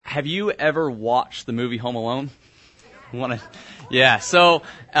Have you ever watched the movie Home Alone? Yeah. So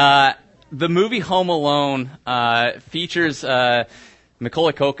the movie Home Alone features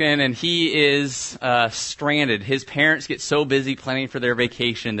Macaulay Culkin, and he is stranded. His parents get so busy planning for their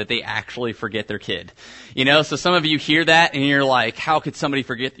vacation that they actually forget their kid. You know, so some of you hear that and you're like, how could somebody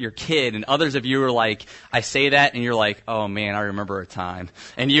forget your kid? And others of you are like, I say that and you're like, oh man, I remember a time.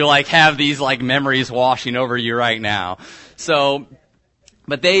 And you like have these like memories washing over you right now. So,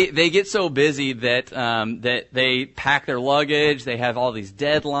 but they get so busy that that they pack their luggage, they have all these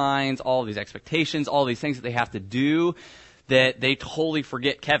deadlines, all these expectations, all these things that they have to do, that they totally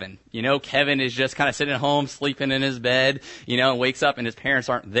forget Kevin. You know, Kevin is just kind of sitting at home, sleeping in his bed, you know, and wakes up and his parents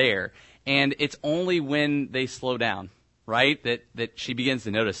aren't there. And it's only when they slow down, right, that she begins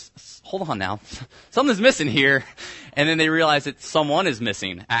to notice, hold on now, something's missing here. And then they realize that someone is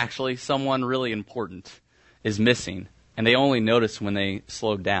missing. Actually, someone really important is missing. And they only notice when they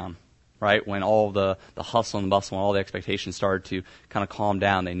slowed down, right? When all the hustle and bustle and all the expectations started to kind of calm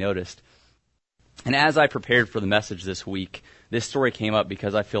down, they noticed. And as I prepared for the message this week, this story came up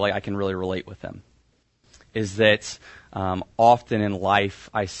because I feel like I can really relate with them. Is that often in life,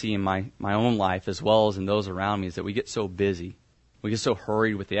 I see in my own life as well as in those around me, is that we get so busy. We get so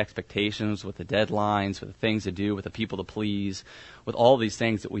hurried with the expectations, with the deadlines, with the things to do, with the people to please, with all these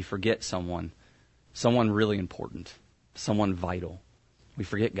things that we forget someone really important, someone vital. We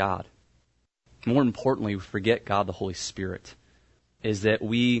forget God. More importantly, we forget God the Holy Spirit. Is that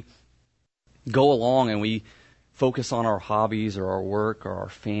we go along and we focus on our hobbies or our work or our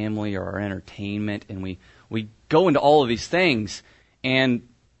family or our entertainment, and we go into all of these things, and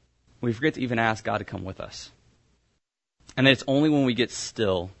we forget to even ask God to come with us. And it's only when we get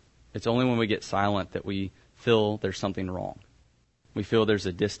still, it's only when we get silent that we feel there's something wrong. We feel there's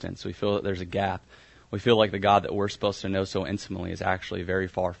a distance. We feel that there's a gap. We feel like the God that we're supposed to know so intimately is actually very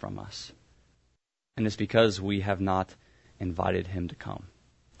far from us. And it's because we have not invited him to come.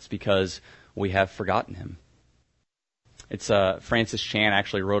 It's because we have forgotten him. It's Francis Chan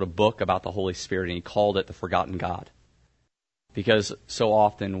actually wrote a book about the Holy Spirit, and he called it The Forgotten God. Because so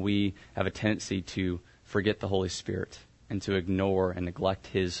often we have a tendency to forget the Holy Spirit and to ignore and neglect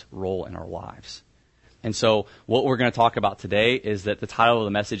his role in our lives. And so what we're going to talk about today is that the title of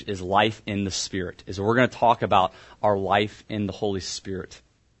the message is Life in the Spirit. Is we're going to talk about our life in the Holy Spirit.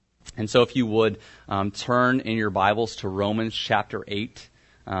 And so if you would turn in your Bibles to Romans chapter 8.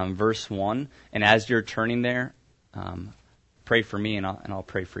 Verse 1, and as you're turning there, pray for me and I'll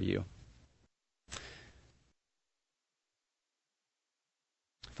pray for you.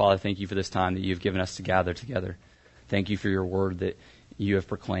 Father, thank you for this time that you've given us to gather together. Thank you for your word that you have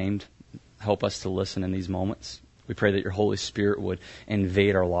proclaimed. Help us to listen in these moments. We pray that your Holy Spirit would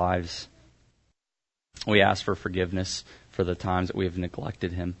invade our lives. We ask for forgiveness for the times that we have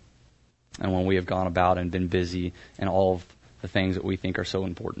neglected him, and when we have gone about and been busy in all of the things that we think are so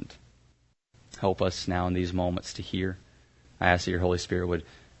important. Help us now in these moments to hear. I ask that your Holy Spirit would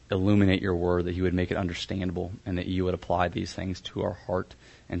illuminate your word, that you would make it understandable, and that you would apply these things to our heart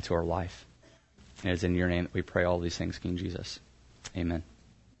and to our life. And it is in your name that we pray all these things, King Jesus. Amen.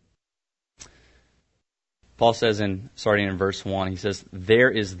 Paul says, starting in verse 1, he says,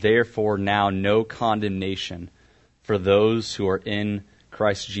 "There is therefore now no condemnation for those who are in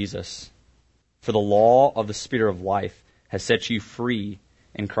Christ Jesus. For the law of the Spirit of life has set you free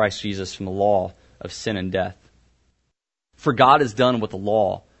in Christ Jesus from the law of sin and death. For God has done what the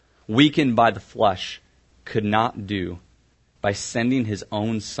law, weakened by the flesh, could not do by sending his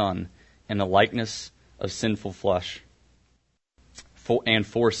own Son in the likeness of sinful flesh.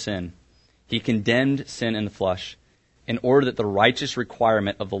 For sin, he condemned sin in the flesh, in order that the righteous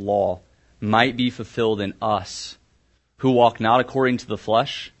requirement of the law might be fulfilled in us, who walk not according to the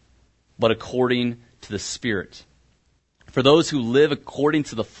flesh, but according to the Spirit. For those who live according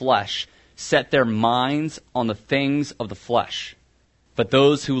to the flesh set their minds on the things of the flesh. But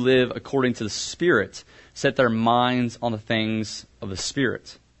those who live according to the Spirit set their minds on the things of the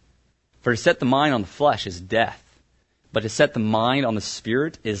Spirit. For to set the mind on the flesh is death, but to set the mind on the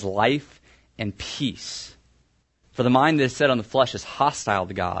Spirit is life and peace. For the mind that is set on the flesh is hostile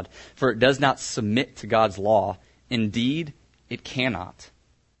to God, for it does not submit to God's law. Indeed, it cannot.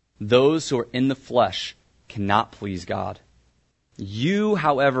 Those who are in the flesh cannot please God. You,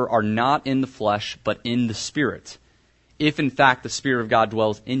 however, are not in the flesh, but in the Spirit, if in fact the Spirit of God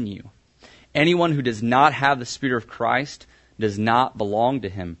dwells in you. Anyone who does not have the Spirit of Christ does not belong to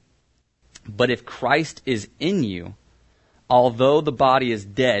him. But if Christ is in you, although the body is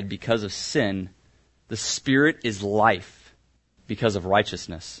dead because of sin, the Spirit is life because of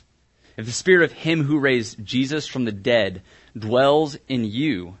righteousness. If the Spirit of him who raised Jesus from the dead dwells in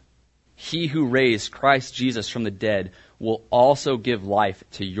you, he who raised Christ Jesus from the dead will also give life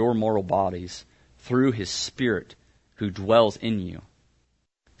to your mortal bodies through his Spirit who dwells in you.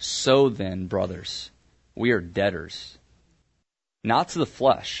 So then, brothers, we are debtors, not to the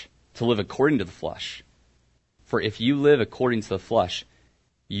flesh, to live according to the flesh. For if you live according to the flesh,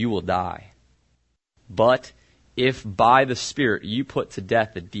 you will die. But if by the Spirit you put to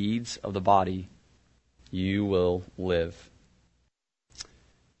death the deeds of the body, you will live.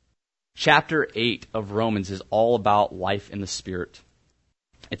 Chapter 8 of Romans is all about life in the Spirit.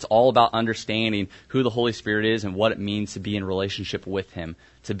 It's all about understanding who the Holy Spirit is and what it means to be in relationship with him,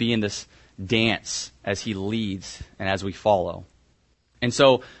 to be in this dance as he leads and as we follow. And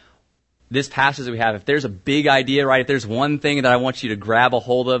so this passage that we have, if there's a big idea, right, if there's one thing that I want you to grab a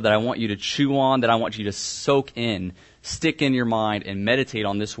hold of, that I want you to chew on, that I want you to soak in, stick in your mind and meditate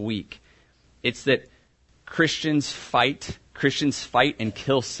on this week, it's that Christians fight and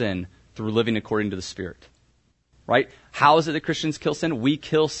kill sin through living according to the Spirit. Right? How is it that Christians kill sin? We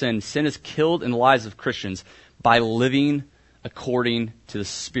kill sin. Sin is killed in the lives of Christians by living according to the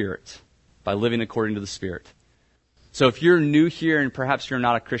Spirit. By living according to the Spirit. So if you're new here and perhaps you're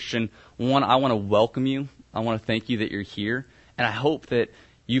not a Christian, one, I want to welcome you. I want to thank you that you're here. And I hope that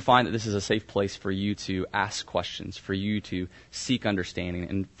you find that this is a safe place for you to ask questions, for you to seek understanding,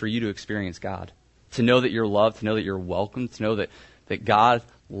 and for you to experience God. To know that you're loved, to know that you're welcome, to know that God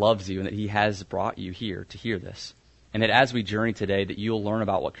loves you and that he has brought you here to hear this. And that as we journey today, that you'll learn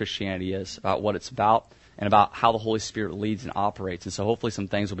about what Christianity is, about what it's about, and about how the Holy Spirit leads and operates. And so hopefully some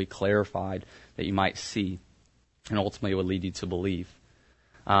things will be clarified that you might see, and ultimately it would lead you to believe.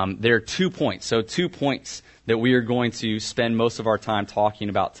 There are 2 points. So 2 points that we are going to spend most of our time talking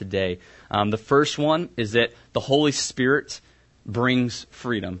about today. The first one is that the Holy Spirit brings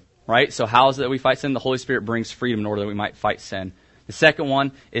freedom, right? So how is it that we fight sin? The Holy Spirit brings freedom in order that we might fight sin. The second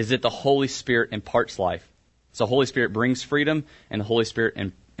one is that the Holy Spirit imparts life. So the Holy Spirit brings freedom, and the Holy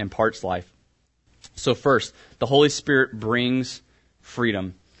Spirit imparts life. So first, the Holy Spirit brings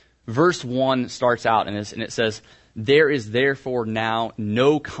freedom. Verse 1 starts out and it says, "There is therefore now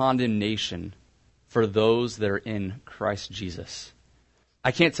no condemnation for those that are in Christ Jesus."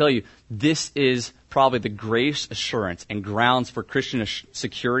 I can't tell you, this is probably the greatest assurance and grounds for Christian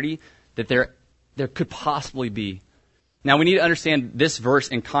security that there could possibly be. Now, we need to understand this verse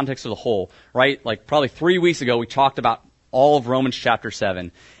in context of the whole, right? Like probably 3 weeks ago, we talked about all of Romans chapter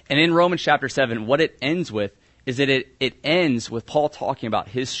 7. And in Romans chapter 7, what it ends with is that it ends with Paul talking about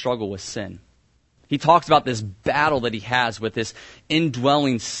his struggle with sin. He talks about this battle that he has with this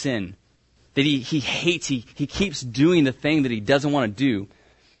indwelling sin, that he hates. He keeps doing the thing that he doesn't want to do.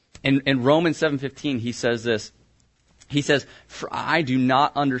 And in Romans 7:15, he says this. He says, "For I do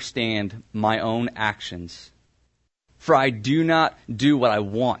not understand my own actions. For I do not do what I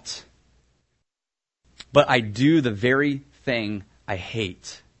want, but I do the very thing I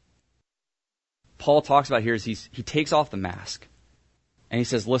hate." Paul talks about here is he takes off the mask and he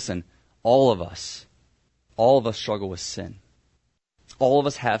says, listen, all of us struggle with sin. All of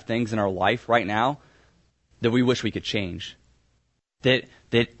us have things in our life right now that we wish we could change, that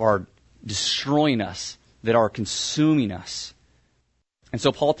are destroying us, that are consuming us. And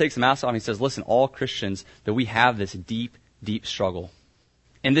so Paul takes the mask off and he says, listen, all Christians, that we have this deep, deep struggle.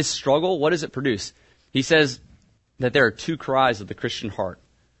 And this struggle, what does it produce? He says that there are 2 cries of the Christian heart.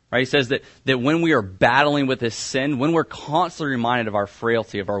 Right? He says that when we are battling with this sin, when we're constantly reminded of our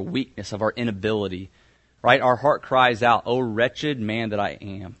frailty, of our weakness, of our inability, right? Our heart cries out, "Oh, wretched man that I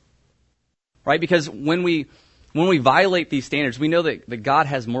am." Right? Because when we violate these standards, we know that God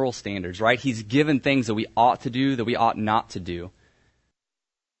has moral standards, right? He's given things that we ought to do, that we ought not to do.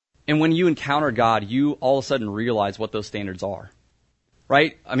 And when you encounter God, you all of a sudden realize what those standards are,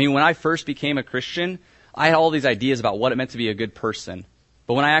 right? I mean, when I first became a Christian, I had all these ideas about what it meant to be a good person.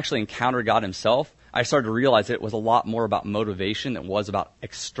 But when I actually encountered God himself, I started to realize that it was a lot more about motivation than it was about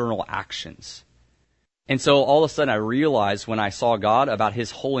external actions. And so all of a sudden I realized when I saw God about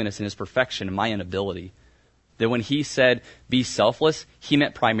his holiness and his perfection and my inability, that when he said, be selfless, he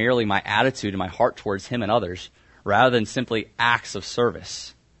meant primarily my attitude and my heart towards him and others, rather than simply acts of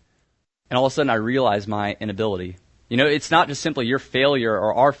service. And all of a sudden I realized my inability. You know, it's not just simply your failure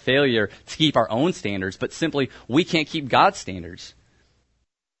or our failure to keep our own standards, but simply we can't keep God's standards.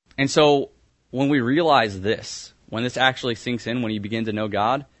 And so when we realize this, when this actually sinks in, when you begin to know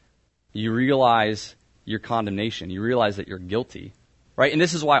God, you realize your condemnation. You realize that you're guilty, right? And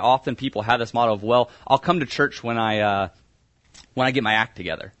this is why often people have this motto of, well, I'll come to church when I get my act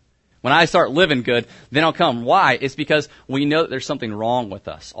together. When I start living good, then I'll come. Why? It's because we know that there's something wrong with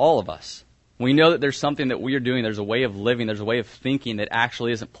us, all of us. We know that there's something that we are doing, there's a way of living, there's a way of thinking that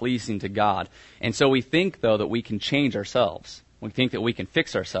actually isn't pleasing to God. And so we think, though, that we can change ourselves. We think that we can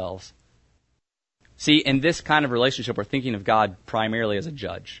fix ourselves. See, in this kind of relationship, we're thinking of God primarily as a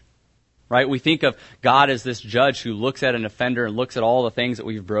judge. Right? We think of God as this judge who looks at an offender and looks at all the things that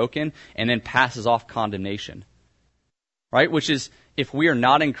we've broken and then passes off condemnation. Right? Which is, if we are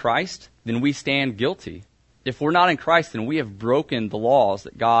not in Christ, then we stand guilty. If we're not in Christ, then we have broken the laws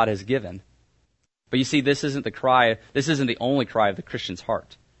that God has given. But you see, this isn't the only cry of the Christian's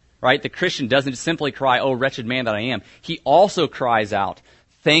heart. Right? The Christian doesn't simply cry, "Oh, wretched man that I am." He also cries out,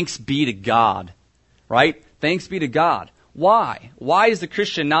 "Thanks be to God." Right? Thanks be to God. Why? Why is the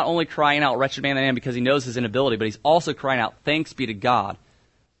Christian not only crying out, "Wretched man that I am," because he knows his inability, but he's also crying out, "Thanks be to God"?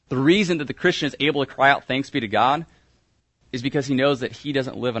 The reason that the Christian is able to cry out, "Thanks be to God," is because he knows that he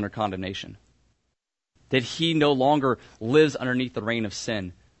doesn't live under condemnation. That he no longer lives underneath the reign of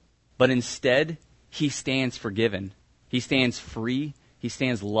sin. But instead, he stands forgiven. He stands free. He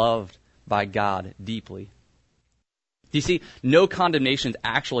stands loved by God deeply. Do you see, no condemnation is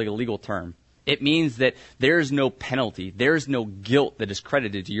actually a legal term. It means that there is no penalty, there is no guilt that is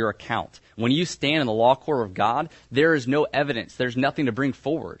credited to your account. When you stand in the law court of God, there is no evidence, there's nothing to bring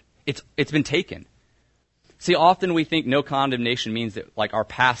forward. It's been taken. See, often we think no condemnation means that, like, our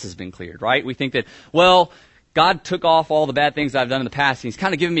past has been cleared, right? We think that, well, God took off all the bad things I've done in the past, and He's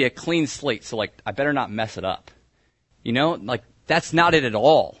kind of given me a clean slate, so, like, I better not mess it up. You know, like, that's not it at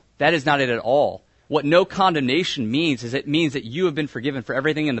all. That is not it at all. What no condemnation means is it means that you have been forgiven for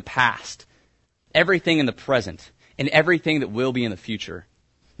everything in the past, everything in the present, and everything that will be in the future.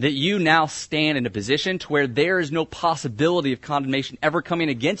 That you now stand in a position to where there is no possibility of condemnation ever coming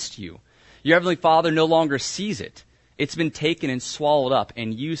against you. Your Heavenly Father no longer sees it. It's been taken and swallowed up,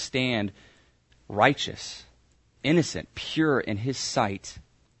 and you stand righteous, innocent, pure in His sight.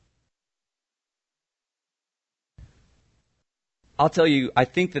 I'll tell you, I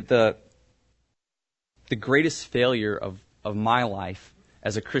think that the greatest failure of my life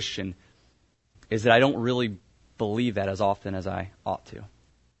as a Christian is that I don't really believe that as often as I ought to.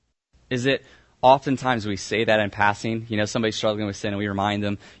 Is that oftentimes we say that in passing, somebody's struggling with sin and we remind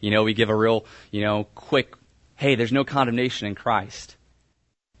them, we give a real, quick, hey, there's no condemnation in Christ.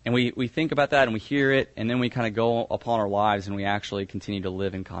 And we think about that and we hear it and then we kind of go upon our lives and we actually continue to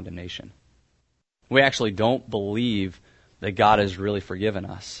live in condemnation. We actually don't believe that God has really forgiven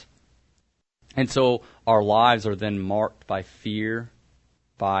us. And so our lives are then marked by fear,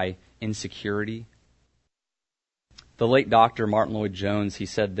 by insecurity. The late Dr. Martin Lloyd-Jones, he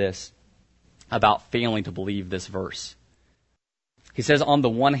said this about failing to believe this verse. He says, on the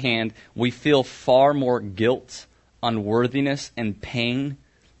one hand, we feel far more guilt, unworthiness, and pain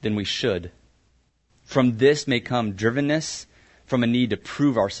than we should. From this may come drivenness from a need to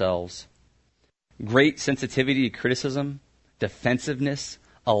prove ourselves, great sensitivity to criticism, defensiveness,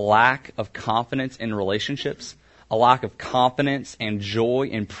 a lack of confidence in relationships, a lack of confidence and joy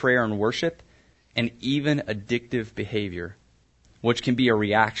in prayer and worship, and even addictive behavior, which can be a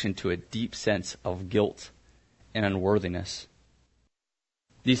reaction to a deep sense of guilt and unworthiness.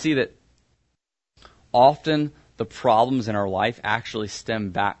 Do you see that often the problems in our life actually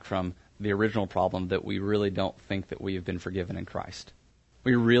stem back from the original problem that we really don't think that we have been forgiven in Christ?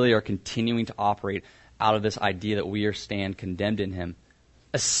 We really are continuing to operate out of this idea that we are stand condemned in Him,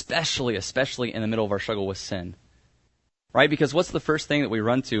 especially in the middle of our struggle with sin. Right? Because what's the first thing that we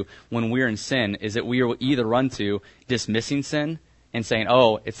run to when we're in sin is that we will either run to dismissing sin and saying,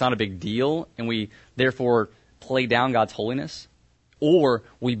 oh, it's not a big deal, and we therefore play down God's holiness, or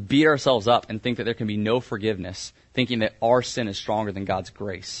we beat ourselves up and think that there can be no forgiveness, thinking that our sin is stronger than God's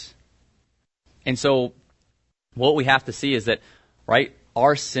grace. And so what we have to see is that, right,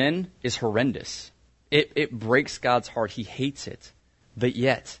 our sin is horrendous. It breaks God's heart. He hates it. But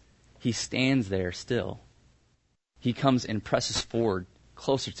yet, He stands there still. He comes and presses forward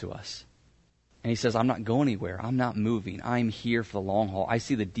closer to us. And He says, I'm not going anywhere. I'm not moving. I'm here for the long haul. I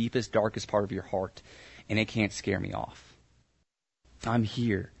see the deepest, darkest part of your heart, and it can't scare me off. I'm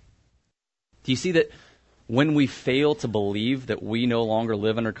here. Do you see that when we fail to believe that we no longer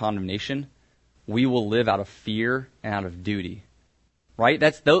live under condemnation, we will live out of fear and out of duty? Right?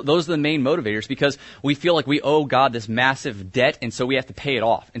 Those are the main motivators, because we feel like we owe God this massive debt, and so we have to pay it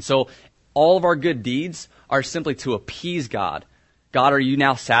off. And so all of our good deeds are simply to appease God. God, are you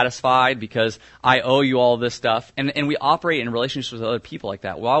now satisfied because I owe you all this stuff? And we operate in relationships with other people like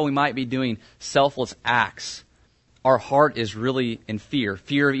that. While we might be doing selfless acts, our heart is really in fear.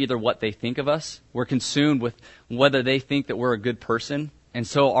 Fear of either what they think of us. We're consumed with whether they think that we're a good person. And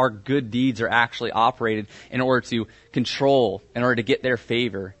so our good deeds are actually operated in order to control, in order to get their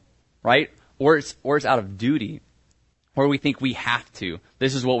favor. Right? or it's out of duty, or we think we have to.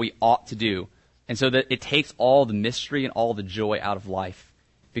 This is what we ought to do. And so that it takes all the mystery and all the joy out of life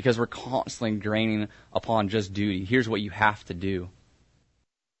because we're constantly graining upon just duty. Here's what you have to do.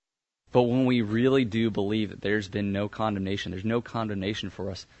 But when we really do believe that there's been no condemnation, there's no condemnation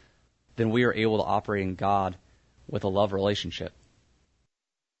for us, then we are able to operate in God with a love relationship.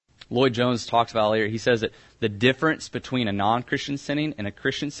 Lloyd Jones talks about it later. He says that the difference between a non-Christian sinning and a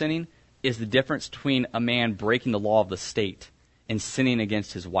Christian sinning is the difference between a man breaking the law of the state and sinning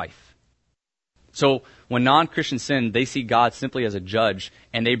against his wife. So when non-Christians sin, they see God simply as a judge,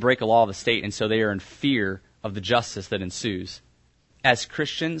 and they break a law of the state, and so they are in fear of the justice that ensues. As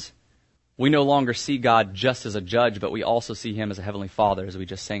Christians, we no longer see God just as a judge, but we also see him as a heavenly Father, as we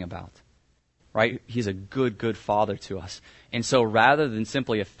just sang about. Right? He's a good, good Father to us. And so rather than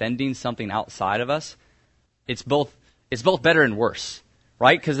simply offending something outside of us, it's both better and worse.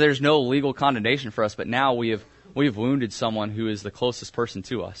 Right? Because there's no legal condemnation for us, but now we have wounded someone who is the closest person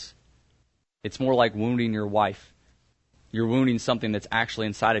to us. It's more like wounding your wife. You're wounding something that's actually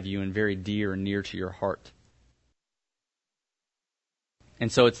inside of you and very dear and near to your heart.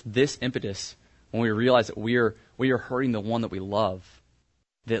 And so it's this impetus, when we realize that we are hurting the one that we love,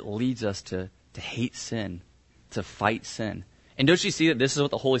 that leads us to hate sin, to fight sin. And don't you see that this is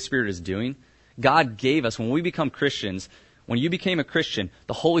what the Holy Spirit is doing? God gave us, when we become Christians, when you became a Christian,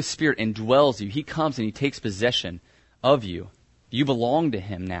 the Holy Spirit indwells you. He comes and he takes possession of you. You belong to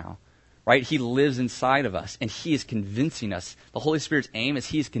him now. Right? He lives inside of us, and he is convincing us. The Holy Spirit's aim is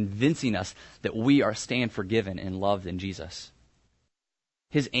he is convincing us that we are stand forgiven and loved in Jesus.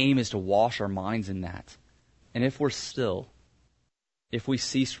 His aim is to wash our minds in that. And if we're still, if we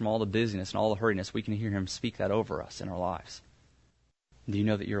cease from all the busyness and all the hurriness, we can hear him speak that over us in our lives. Do you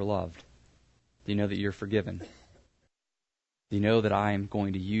know that you're loved? Do you know that you're forgiven? Do you know that I am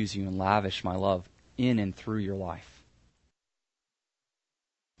going to use you and lavish my love in and through your life?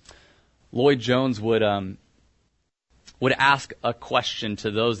 Lloyd Jones would ask a question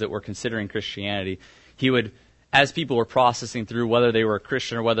to those that were considering Christianity. He would, as people were processing through whether they were a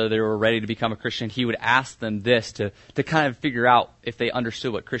Christian or whether they were ready to become a Christian, he would ask them this to kind of figure out if they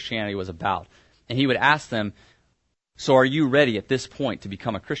understood what Christianity was about. And he would ask them, so are you ready at this point to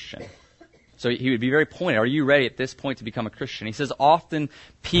become a Christian? So he would be very pointed. Are you ready at this point to become a Christian? He says often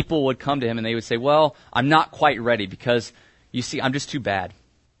people would come to him and they would say, well, I'm not quite ready because, you see, I'm just too bad.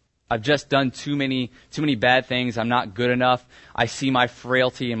 I've just done too many bad things. I'm not good enough. I see my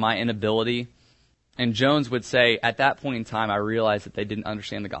frailty and my inability. And Jones would say, at that point in time, I realized that they didn't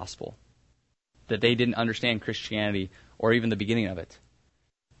understand the gospel, that they didn't understand Christianity or even the beginning of it.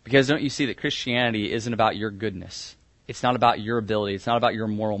 Because don't you see that Christianity isn't about your goodness? It's not about your ability. It's not about your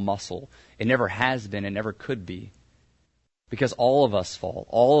moral muscle. It never has been and never could be. Because all of us fall.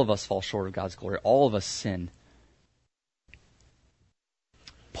 All of us fall short of God's glory. All of us sin.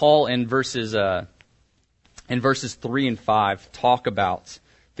 Paul in verses 3 and 5 talk about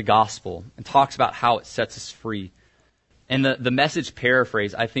the gospel and talks about how it sets us free. And the Message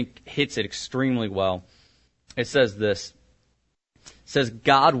paraphrase, I think, hits it extremely well. It says this. It says,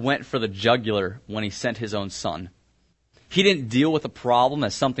 God went for the jugular when he sent his own son. He didn't deal with a problem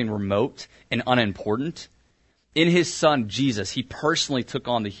as something remote and unimportant. In his son, Jesus, he personally took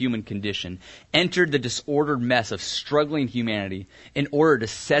on the human condition, entered the disordered mess of struggling humanity in order to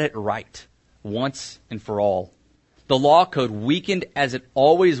set it right once and for all. The law code, weakened as it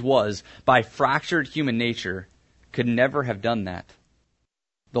always was by fractured human nature, could never have done that.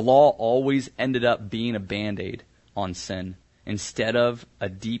 The law always ended up being a Band-Aid on sin instead of a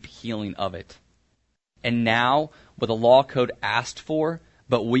deep healing of it. And now, what the law code asked for,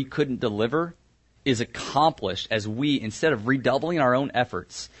 but we couldn't deliver, is accomplished as we, instead of redoubling our own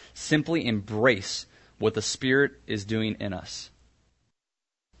efforts, simply embrace what the Spirit is doing in us.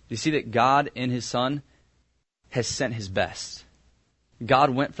 You see that God in his Son has sent his best. God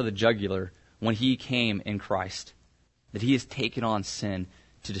went for the jugular when he came in Christ, that he has taken on sin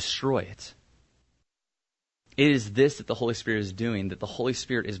to destroy it. It is this that the Holy Spirit is doing, that the Holy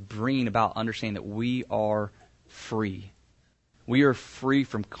Spirit is bringing about understanding that we are free. We are free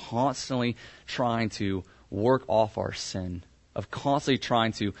from constantly trying to work off our sin, of constantly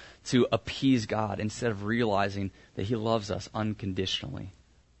trying to appease God instead of realizing that he loves us unconditionally.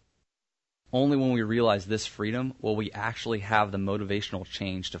 Only when we realize this freedom will we actually have the motivational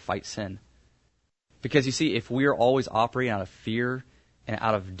change to fight sin. Because you see, if we are always operating out of fear and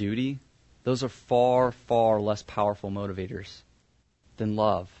out of duty, those are far, far less powerful motivators than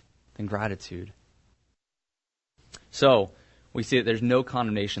love, than gratitude. So, we see that there's no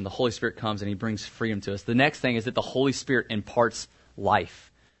condemnation. The Holy Spirit comes and he brings freedom to us. The next thing is that the Holy Spirit imparts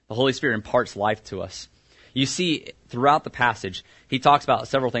life. The Holy Spirit imparts life to us. You see, throughout the passage, he talks about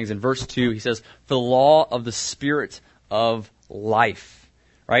several things. In verse 2, he says, "For the law of the Spirit of life."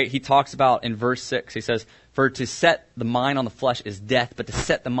 Right? He talks about, in verse 6, he says, "For to set the mind on the flesh is death, but to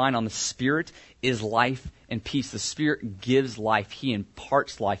set the mind on the Spirit is life and peace." The Spirit gives life. He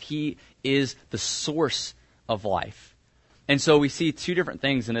imparts life. He is the source of life. And so we see two different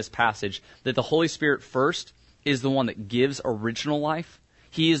things in this passage. That the Holy Spirit first is the one that gives original life.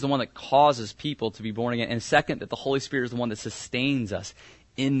 He is the one that causes people to be born again. And second, that the Holy Spirit is the one that sustains us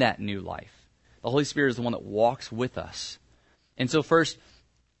in that new life. The Holy Spirit is the one that walks with us. And so first,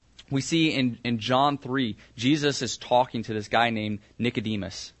 we see in John 3, Jesus is talking to this guy named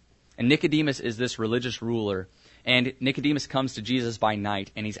Nicodemus. And Nicodemus is this religious ruler. And Nicodemus comes to Jesus by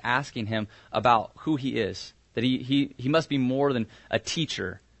night, and he's asking him about who he is. That he must be more than a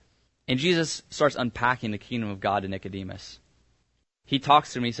teacher. And Jesus starts unpacking the kingdom of God to Nicodemus. He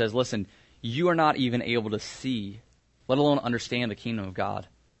talks to him, he says, "Listen, you are not even able to see, let alone understand the kingdom of God,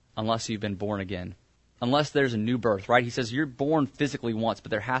 unless you've been born again. Unless there's a new birth," right? He says, you're born physically once, but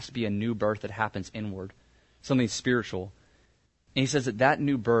there has to be a new birth that happens inward. Something spiritual. And he says that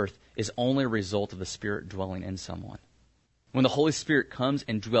new birth is only a result of the Spirit dwelling in someone. When the Holy Spirit comes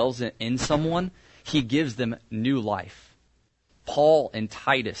and dwells in someone, he gives them new life. Paul in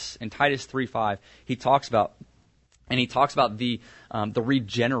Titus 3:5, he talks about the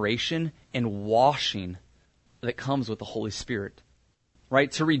regeneration and washing that comes with the Holy Spirit.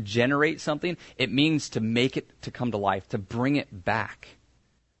 Right? To regenerate something, it means to make it to come to life, to bring it back.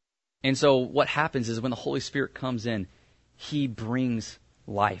 And so what happens is when the Holy Spirit comes in, he brings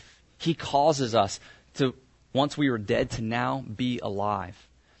life. He causes us to, once we were dead, to now be alive.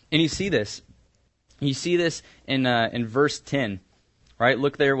 And you see this in verse 10. Right?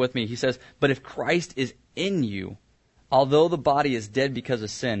 Look there with me. He says, "But if Christ is in you, although the body is dead because of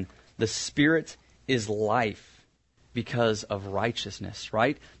sin, the Spirit is life because of righteousness."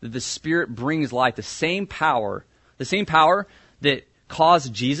 Right? That the Spirit brings life. The same power that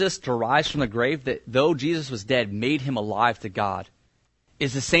caused Jesus to rise from the grave, that though Jesus was dead, made him alive to God,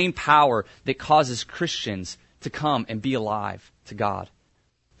 is the same power that causes Christians to come and be alive to God.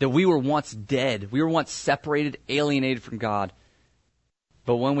 That we were once dead. We were once separated, alienated from God.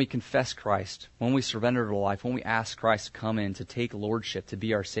 But when we confess Christ, when we surrender to life, when we ask Christ to come in, to take lordship, to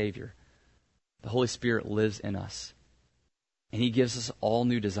be our Savior, the Holy Spirit lives in us. And he gives us all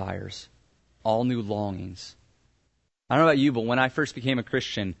new desires, all new longings. I don't know about you, but when I first became a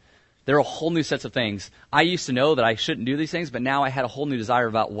Christian, there were a whole new sets of things. I used to know that I shouldn't do these things, but now I had a whole new desire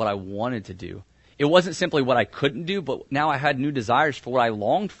about what I wanted to do. It wasn't simply what I couldn't do, but now I had new desires for what I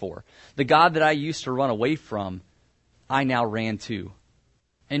longed for. The God that I used to run away from, I now ran to.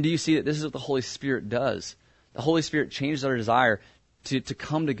 And do you see that this is what the Holy Spirit does? The Holy Spirit changes our desire to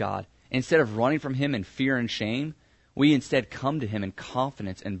come to God. Instead of running from him in fear and shame, we instead come to him in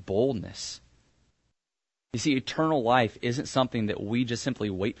confidence and boldness. You see, eternal life isn't something that we just simply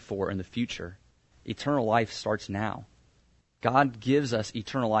wait for in the future. Eternal life starts now. God gives us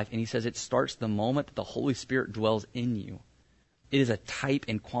eternal life, and he says it starts the moment that the Holy Spirit dwells in you. It is a type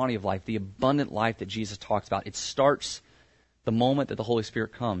and quantity of life, the abundant life that Jesus talks about. It starts the moment that the Holy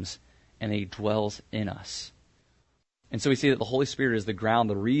Spirit comes and he dwells in us. And so we see that the Holy Spirit is the ground,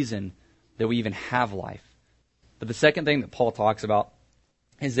 the reason that we even have life. But the second thing that Paul talks about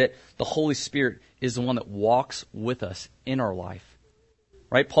is that the Holy Spirit is the one that walks with us in our life.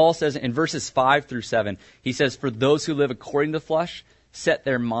 Right? Paul says in verses 5 through 7, he says, "For those who live according to the flesh set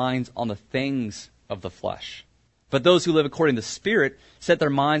their minds on the things of the flesh. But those who live according to the Spirit set their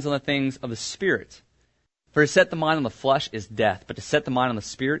minds on the things of the Spirit. For to set the mind on the flesh is death, but to set the mind on the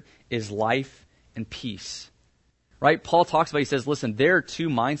Spirit is life and peace." Right? Paul talks about, he says, listen, there are two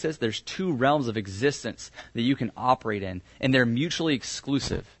mindsets, there's two realms of existence that you can operate in, and they're mutually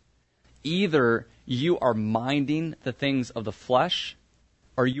exclusive. Either you are minding the things of the flesh,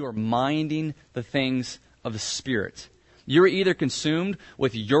 or you are minding the things of the Spirit. You're either consumed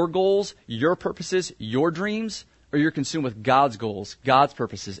with your goals, your purposes, your dreams, or you're consumed with God's goals, God's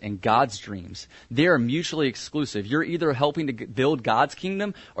purposes, and God's dreams. They are mutually exclusive. You're either helping to build God's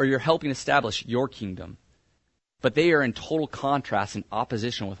kingdom, or you're helping establish your kingdom. But they are in total contrast and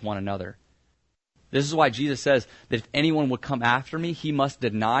opposition with one another. This is why Jesus says that if anyone would come after me, he must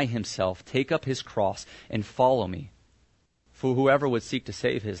deny himself, take up his cross, and follow me. For whoever would seek to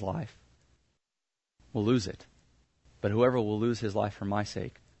save his life will lose it. But whoever will lose his life for my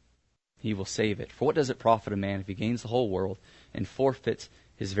sake, he will save it. For what does it profit a man if he gains the whole world and forfeits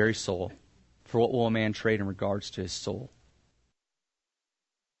his very soul? For what will a man trade in regards to his soul?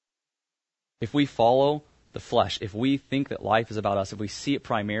 If we follow the flesh, if we think that life is about us, if we see it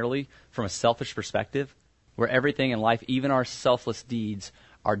primarily from a selfish perspective, where everything in life, even our selfless deeds,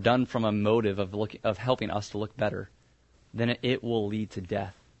 are done from a motive of helping us to look better, then it will lead to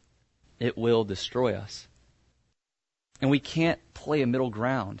death. It will destroy us. And we can't play a middle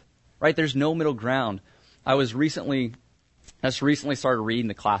ground, right? There's no middle ground. I just recently started reading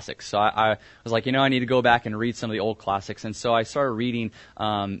the classics. So I was like, I need to go back and read some of the old classics. And so I started reading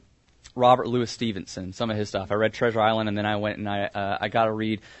Robert Louis Stevenson, some of his stuff. I read Treasure Island, and then I went and I got to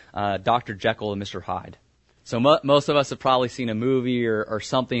read Dr. Jekyll and Mr. Hyde. So most of us have probably seen a movie or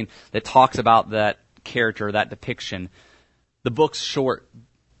something that talks about that character, that depiction. The book's short,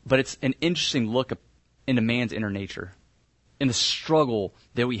 but it's an interesting look into man's inner nature and the struggle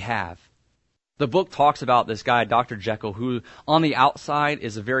that we have. The book talks about this guy, Dr. Jekyll, who on the outside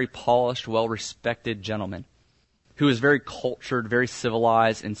is a very polished, well-respected gentleman who is very cultured, very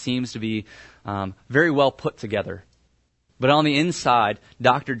civilized, and seems to be very well put together. But on the inside,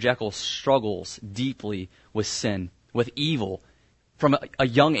 Dr. Jekyll struggles deeply with sin, with evil. From a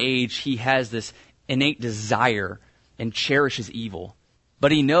young age, he has this innate desire and cherishes evil.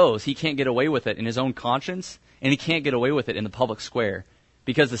 But he knows he can't get away with it in his own conscience, and he can't get away with it in the public square.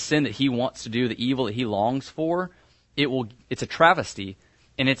 Because the sin that he wants to do, the evil that he longs for, it's a travesty,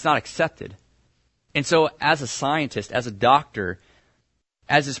 and it's not accepted. And so as a scientist, as a doctor,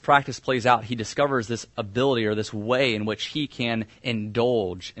 as his practice plays out, he discovers this ability or this way in which he can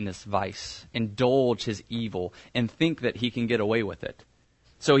indulge in this vice, indulge his evil, and think that he can get away with it.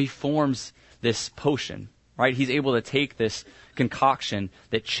 So he forms this potion, right? He's able to take this concoction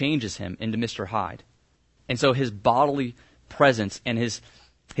that changes him into Mr. Hyde. And so his bodily presence and his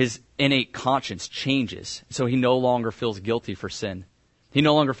innate conscience changes. So he no longer feels guilty for sin. He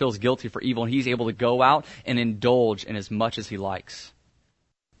no longer feels guilty for evil, and he's able to go out and indulge in as much as he likes.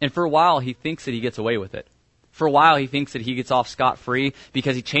 And for a while, he thinks that he gets away with it. For a while, he thinks that he gets off scot-free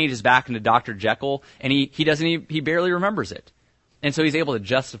because he changes back into Dr. Jekyll, and he barely remembers it. And so he's able to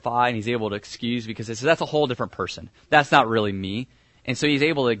justify and he's able to excuse because he says, that's a whole different person. That's not really me. And so he's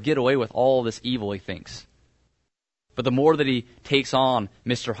able to get away with all this evil, he thinks. But the more that he takes on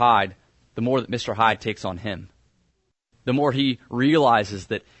Mr. Hyde, the more that Mr. Hyde takes on him. The more he realizes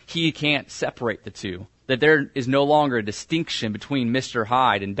that he can't separate the two, that there is no longer a distinction between Mr.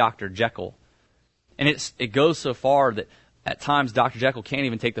 Hyde and Dr. Jekyll. And it goes so far that at times Dr. Jekyll can't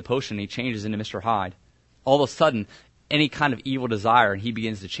even take the potion and he changes into Mr. Hyde. All of a sudden, any kind of evil desire, and he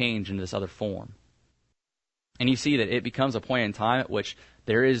begins to change into this other form. And you see that it becomes a point in time at which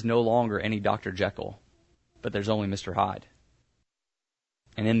there is no longer any Dr. Jekyll, but there's only Mr. Hyde.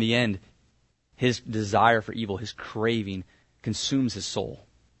 And in the end, his desire for evil, his craving, consumes his soul,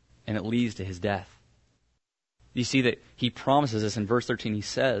 and it leads to his death. You see that he promises us in verse 13. He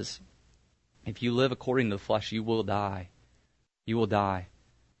says, if you live according to the flesh, you will die. You will die.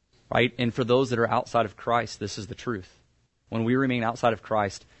 Right? And for those that are outside of Christ, this is the truth. When we remain outside of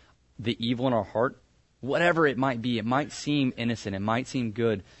Christ, the evil in our heart, whatever it might be, it might seem innocent, it might seem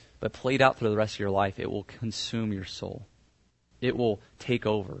good, but played out through the rest of your life, it will consume your soul. It will take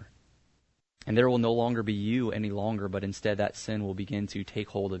over. And there will no longer be you any longer, but instead that sin will begin to take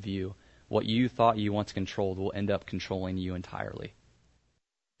hold of you. What you thought you once controlled will end up controlling you entirely.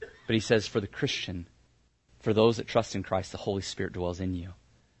 But he says for the Christian, for those that trust in Christ, the Holy Spirit dwells in you.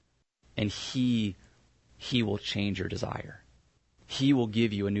 And He will change your desire. He will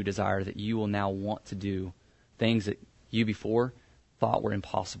give you a new desire that you will now want to do things that you before thought were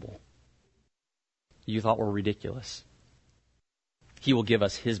impossible. You thought were ridiculous. He will give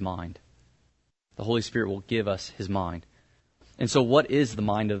us His mind. The Holy Spirit will give us His mind. And so what is the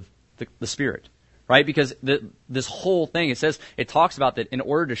mind of the Spirit? Right? Because this whole thing, it talks about that in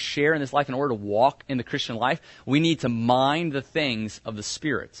order to share in this life, in order to walk in the Christian life, we need to mind the things of the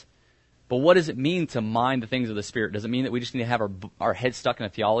Spirit. But what does it mean to mind the things of the Spirit? Does it mean that we just need to have our head stuck in a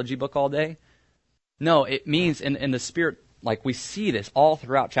theology book all day? No, it means in the Spirit, like we see this all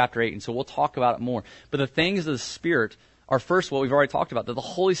throughout chapter 8, and so we'll talk about it more. But the things of the Spirit are first what we've already talked about, that the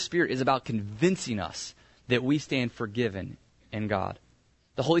Holy Spirit is about convincing us that we stand forgiven in God.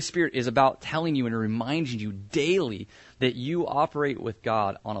 The Holy Spirit is about telling you and reminding you daily that you operate with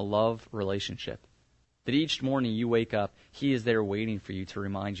God on a love relationship. That each morning you wake up, He is there waiting for you to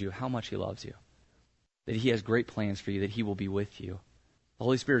remind you how much He loves you. That He has great plans for you, that He will be with you. The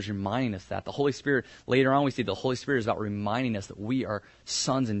Holy Spirit is reminding us that. The Holy Spirit, later on we see the Holy Spirit is about reminding us that we are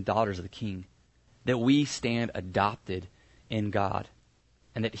sons and daughters of the King. That we stand adopted in God.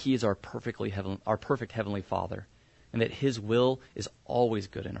 And that He is our perfect Heavenly Father. And that His will is always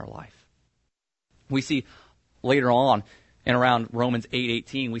good in our life. We see later on, and around Romans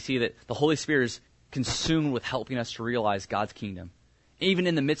 8:18, we see that the Holy Spirit consumed with helping us to realize God's kingdom. Even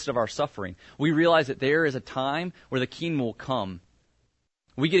in the midst of our suffering, we realize that there is a time where the kingdom will come.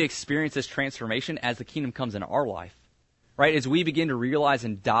 We get to experience this transformation as the kingdom comes in our life. Right? As we begin to realize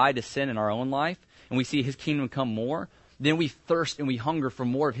and die to sin in our own life, and we see his kingdom come more, then we thirst and we hunger for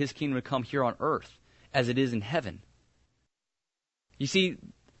more of his kingdom to come here on earth as it is in heaven. You see,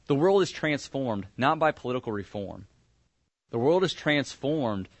 the world is transformed not by political reform. The world is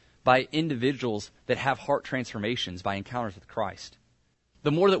transformed by individuals that have heart transformations by encounters with Christ.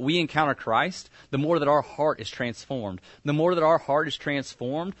 The more that we encounter Christ, the more that our heart is transformed. The more that our heart is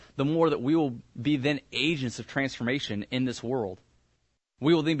transformed, the more that we will be then agents of transformation in this world.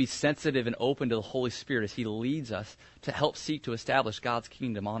 We will then be sensitive and open to the Holy Spirit as he leads us to help seek to establish God's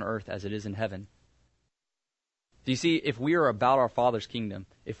kingdom on earth as it is in heaven. Do you see, if we are about our Father's kingdom,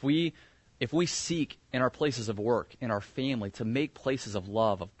 if we seek in our places of work, in our family, to make places of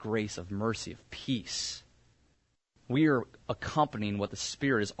love, of grace, of mercy, of peace, we are accompanying what the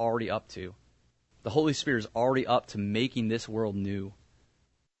Spirit is already up to. The Holy Spirit is already up to making this world new.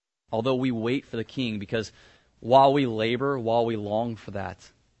 Although we wait for the King, because while we labor, while we long for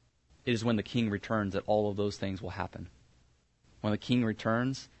that, it is when the King returns that all of those things will happen. When the King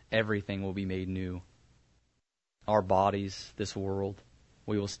returns, everything will be made new. Our bodies, this world,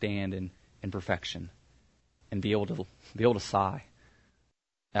 we will stand in perfection and be able to sigh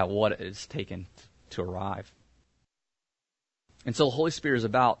at what it has taken to arrive. And so the Holy Spirit is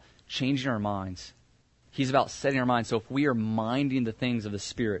about changing our minds. He's about setting our minds. So if we are minding the things of the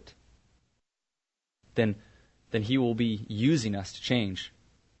Spirit, then he will be using us to change.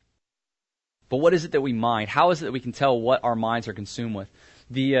 But what is it that we mind? How is it that we can tell what our minds are consumed with?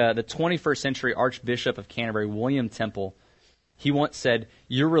 The 21st century Archbishop of Canterbury, William Temple, he once said,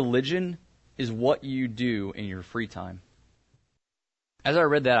 "Your religion is what you do in your free time." As I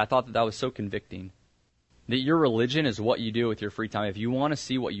read that, I thought that was so convicting. That your religion is what you do with your free time. If you want to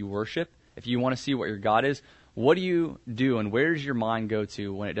see what you worship, if you want to see what your God is, what do you do and where does your mind go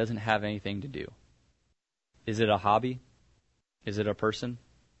to when it doesn't have anything to do? Is it a hobby? Is it a person?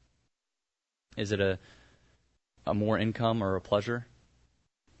 Is it a more income or a pleasure?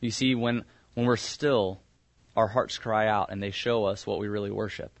 You see, when we're still, our hearts cry out and they show us what we really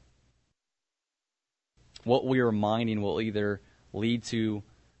worship. What we are minding will either lead to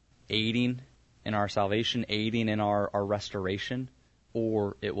aiding in our salvation, aiding in our restoration,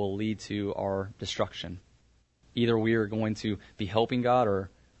 or it will lead to our destruction. Either we are going to be helping God or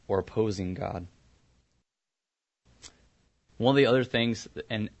opposing God. One of the other things,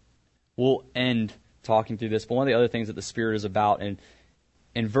 and we'll end talking through this, but one of the other things that the Spirit is about, and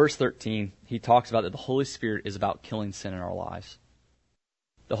in verse 13, he talks about that the Holy Spirit is about killing sin in our lives.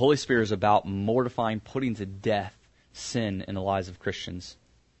 The Holy Spirit is about mortifying, putting to death sin in the lives of Christians.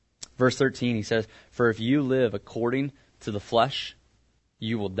 Verse 13, he says, "For if you live according to the flesh,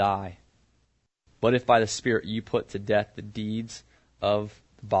 you will die. But if by the Spirit you put to death the deeds of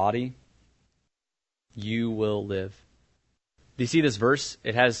the body, you will live." Do you see this verse?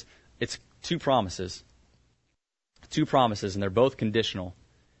 It's two promises. Two promises, and they're both conditional.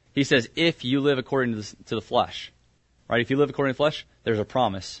 He says, if you live according to the flesh, right? If you live according to the flesh, there's a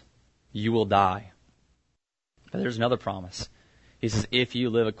promise. You will die. But there's another promise. He says, if you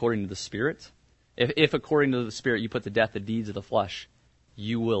live according to the Spirit, if according to the Spirit you put to death the deeds of the flesh,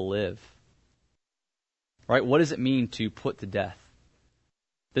 you will live. Right? What does it mean to put to death?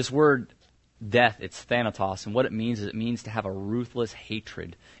 This word death, it's thanatos, and what it means is it means to have a ruthless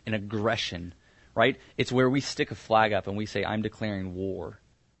hatred, an aggression, right? It's where we stick a flag up and we say, I'm declaring war.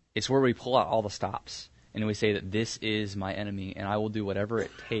 It's where we pull out all the stops and we say that this is my enemy and I will do whatever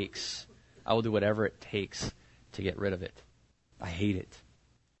it takes. I will do whatever it takes to get rid of it. I hate it.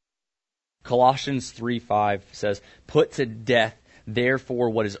 Colossians 3:5 says, "Put to death, therefore,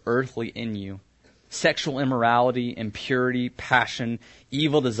 what is earthly in you, sexual immorality, impurity, passion,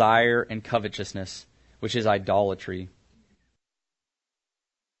 evil desire, and covetousness, which is idolatry."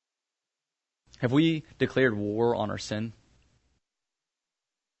 Have we declared war on our sin?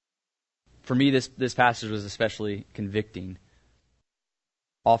 For me, this passage was especially convicting.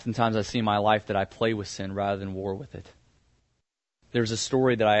 Oftentimes I see in my life that I play with sin rather than war with it. There's a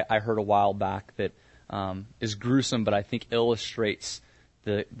story that I heard a while back that is gruesome, but I think illustrates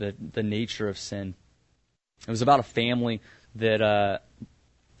the nature of sin. It was about a family that a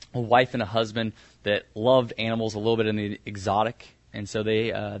wife and a husband that loved animals a little bit in the exotic, and so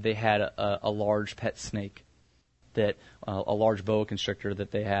they had a large pet snake, that a large boa constrictor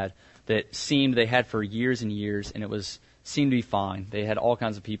that they had for years and years, and it seemed to be fine. They had all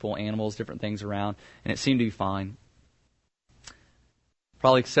kinds of people, animals, different things around, and it seemed to be fine.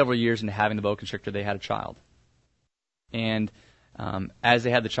 probably several years into having the boa constrictor, they had a child. And as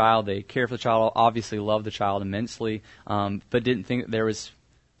they had the child, they cared for the child, obviously loved the child immensely, but didn't think that there was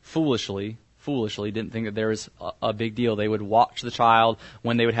foolishly didn't think that there was a big deal. They would watch the child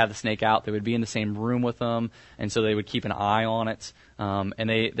when they would have the snake out. They would be in the same room with them, and so they would keep an eye on it.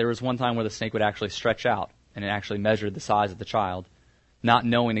 There was one time where the snake would actually stretch out, and it actually measured the size of the child. Not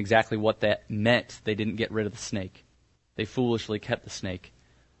knowing exactly what that meant, they didn't get rid of the snake. They foolishly kept the snake.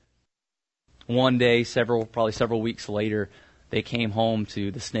 One day, probably several weeks later, they came home to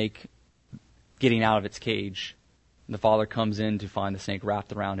the snake getting out of its cage. And the father comes in to find the snake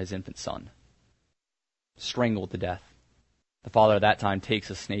wrapped around his infant son, strangled to death. The father at that time takes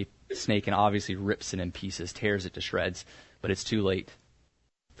a snake and obviously rips it in pieces, tears it to shreds, but it's too late,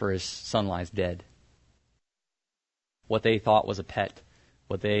 for his son lies dead. What they thought was a pet,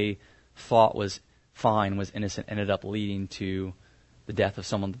 what they thought was fine, was innocent, ended up leading to the death of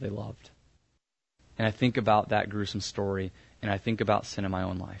someone that they loved. And I think about that gruesome story, and I think about sin in my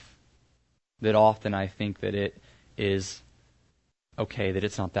own life. That often I think that it is okay, that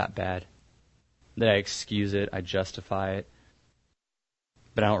it's not that bad, that I excuse it, I justify it,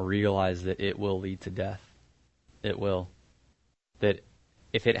 but I don't realize that it will lead to death. It will. That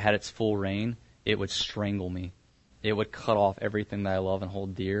if it had its full reign, it would strangle me. It would cut off everything that I love and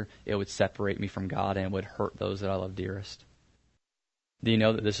hold dear. It would separate me from God, and it would hurt those that I love dearest. Do you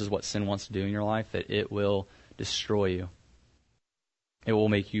know that this is what sin wants to do in your life? That it will destroy you. It will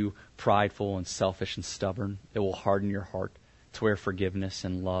make you prideful and selfish and stubborn. It will harden your heart to where forgiveness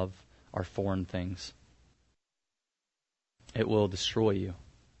and love are foreign things. It will destroy you.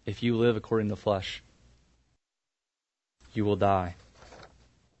 If you live according to the flesh, you will die.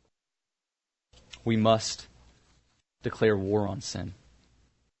 We must declare war on sin.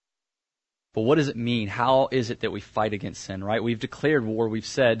 But what does it mean? How is it that we fight against sin, right? We've declared war. We've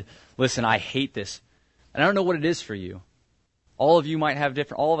said, listen, I hate this. And I don't know what it is for you. All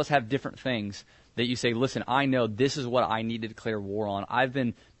of us have different things that you say, listen, I know this is what I need to declare war on. I've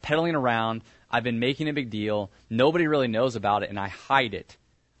been peddling around. I've been making a big deal. Nobody really knows about it, and I hide it.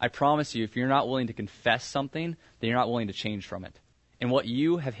 I promise you, if you're not willing to confess something, then you're not willing to change from it. And what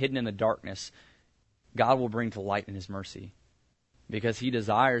you have hidden in the darkness, God will bring to light in His mercy, because He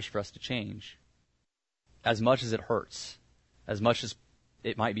desires for us to change. As much as it hurts, as much as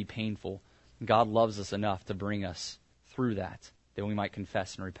it might be painful, God loves us enough to bring us through that we might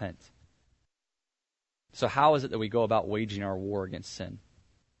confess and repent. So how is it that we go about waging our war against sin?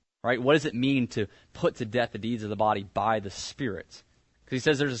 Right? What does it mean to put to death the deeds of the body by the Spirit? Because He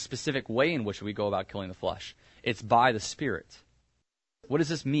says there's a specific way in which we go about killing the flesh. It's by the Spirit. What does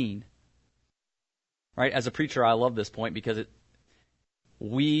this mean? Right? As a preacher, I love this point because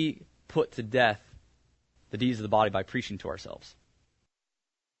we put to death the deeds of the body by preaching to ourselves.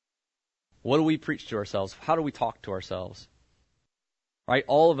 What do we preach to ourselves? How do we talk to ourselves? Right?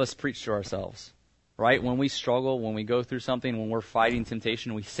 All of us preach to ourselves. Right? When we struggle, when we go through something, when we're fighting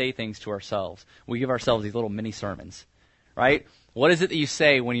temptation, we say things to ourselves. We give ourselves these little mini sermons. Right? What is it that you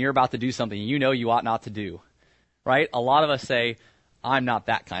say when you're about to do something you know you ought not to do? Right? A lot of us say, I'm not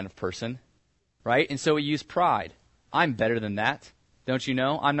that kind of person. Right? And so we use pride. I'm better than that. Don't you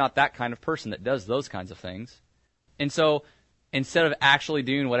know? I'm not that kind of person that does those kinds of things. And so instead of actually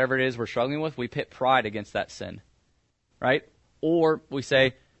doing whatever it is we're struggling with, we pit pride against that sin. Right? Or we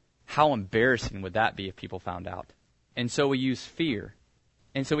say, how embarrassing would that be if people found out? And so we use fear.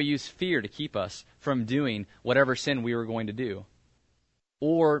 And so we use fear to keep us from doing whatever sin we were going to do.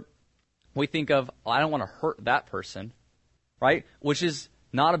 Or we think of, I don't want to hurt that person. Right? Which is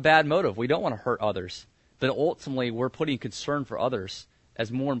not a bad motive. We don't want to hurt others. But ultimately, we're putting concern for others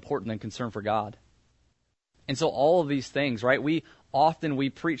as more important than concern for God. And so all of these things, right, we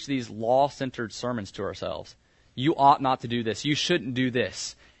preach these law-centered sermons to ourselves. You ought not to do this. You shouldn't do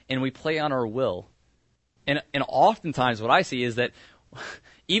this. And we play on our will. And oftentimes what I see is that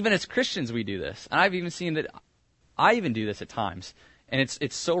even as Christians we do this. And I've even seen that I even do this at times. And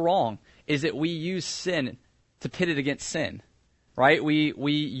it's so wrong, is that we use sin to pit it against sin. Right? We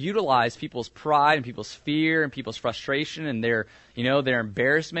utilize people's pride and people's fear and people's frustration and their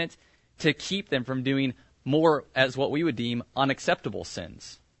embarrassment to keep them from doing more as what we would deem unacceptable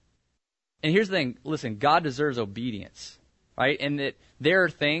sins. And here's the thing, listen, God deserves obedience, right? And that there are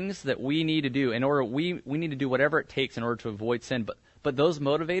things that we need to do in order, we need to do whatever it takes in order to avoid sin, but those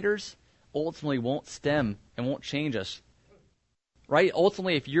motivators ultimately won't stem and won't change us. Right?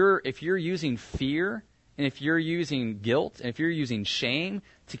 Ultimately, if you're using fear and if you're using guilt and if you're using shame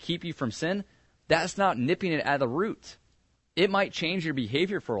to keep you from sin, that's not nipping it at the root. It might change your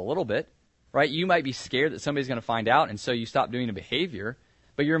behavior for a little bit, right? You might be scared that somebody's going to find out, and so you stop doing a behavior.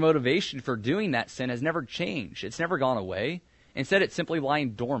 But your motivation for doing that sin has never changed. It's never gone away. Instead, it's simply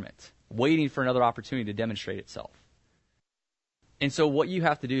lying dormant, waiting for another opportunity to demonstrate itself. And so what you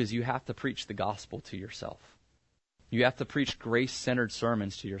have to do is you have to preach the gospel to yourself. You have to preach grace-centered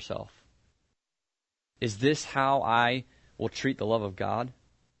sermons to yourself. Is this how I will treat the love of God?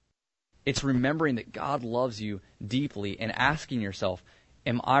 It's remembering that God loves you deeply and asking yourself,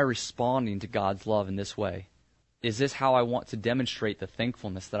 am I responding to God's love in this way? Is this how I want to demonstrate the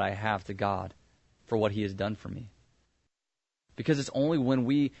thankfulness that I have to God for what He has done for me? Because it's only when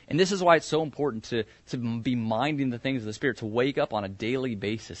we, and this is why it's so important to be minding the things of the Spirit, to wake up on a daily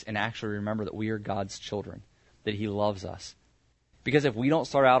basis and actually remember that we are God's children, that He loves us. Because if we don't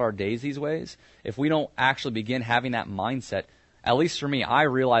start out our days these ways, if we don't actually begin having that mindset, at least for me, I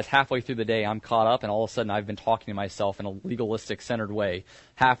realize halfway through the day I'm caught up and all of a sudden I've been talking to myself in a legalistic centered way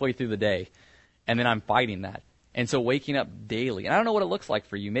halfway through the day. And then I'm fighting that. And so waking up daily, and I don't know what it looks like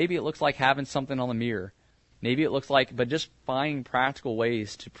for you. Maybe it looks like having something on the mirror. Maybe it looks like, but just finding practical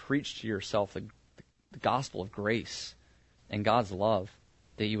ways to preach to yourself the gospel of grace and God's love,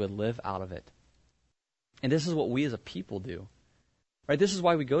 that you would live out of it. And this is what we as a people do. Right? This is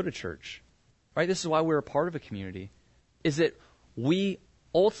why we go to church. Right? This is why we're a part of a community. Is that we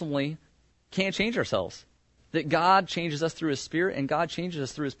ultimately can't change ourselves. That God changes us through His Spirit and God changes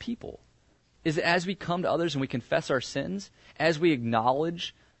us through His people. Is that as we come to others and we confess our sins, as we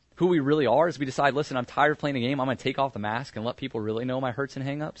acknowledge who we really are, as we decide, listen, I'm tired of playing the game, I'm going to take off the mask and let people really know my hurts and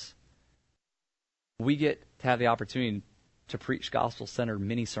hang-ups, we get to have the opportunity to preach gospel-centered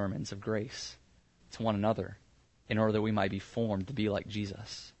mini-sermons of grace to one another in order that we might be formed to be like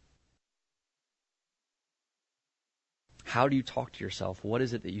Jesus. How do you talk to yourself? What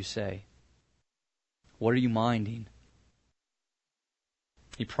is it that you say? What are you minding?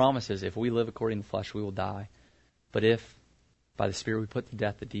 He promises if we live according to the flesh, we will die. But if by the Spirit we put to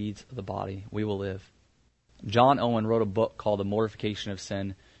death the deeds of the body, we will live. John Owen wrote a book called The Mortification of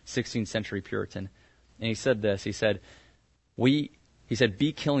Sin, 16th century Puritan. And he said this, he said,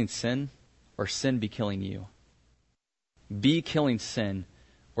 be killing sin or sin be killing you. Be killing sin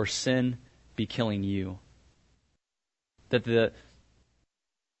or sin be killing you. That the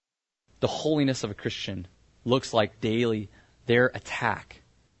holiness of a Christian looks like daily their attack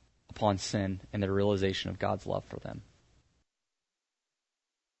upon sin and their realization of God's love for them.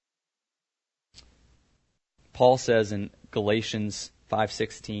 Paul says in Galatians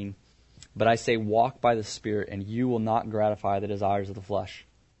 5:16, but I say walk by the Spirit and you will not gratify the desires of the flesh.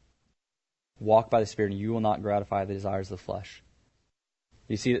 Walk by the Spirit and you will not gratify the desires of the flesh.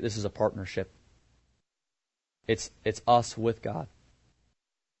 You see that this is a partnership. It's us with God.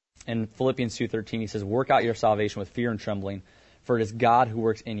 In Philippians 2:13 he says, work out your salvation with fear and trembling, for it is God who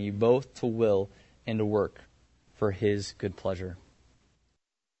works in you both to will and to work for His good pleasure.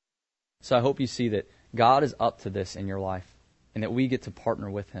 So I hope you see that God is up to this in your life and that we get to partner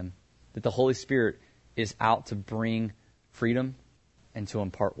with Him. That the Holy Spirit is out to bring freedom and to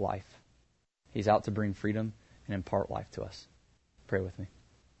impart life. He's out to bring freedom and impart life to us. Pray with me.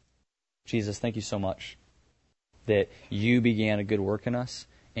 Jesus, thank you so much that you began a good work in us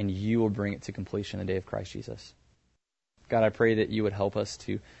and you will bring it to completion the day of Christ Jesus. God, I pray that you would help us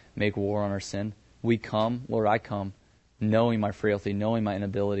to make war on our sin. We come, Lord, I come, knowing my frailty, knowing my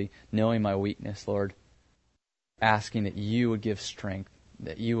inability, knowing my weakness, Lord, asking that you would give strength,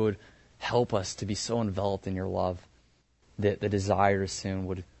 that you would help us to be so enveloped in your love that the desire to sin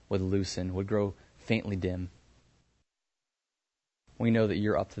would loosen, would grow faintly dim. We know that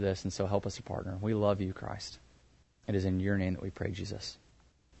you're up to this, and so help us to partner. We love you, Christ. It is in your name that we pray, Jesus.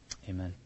 Amen.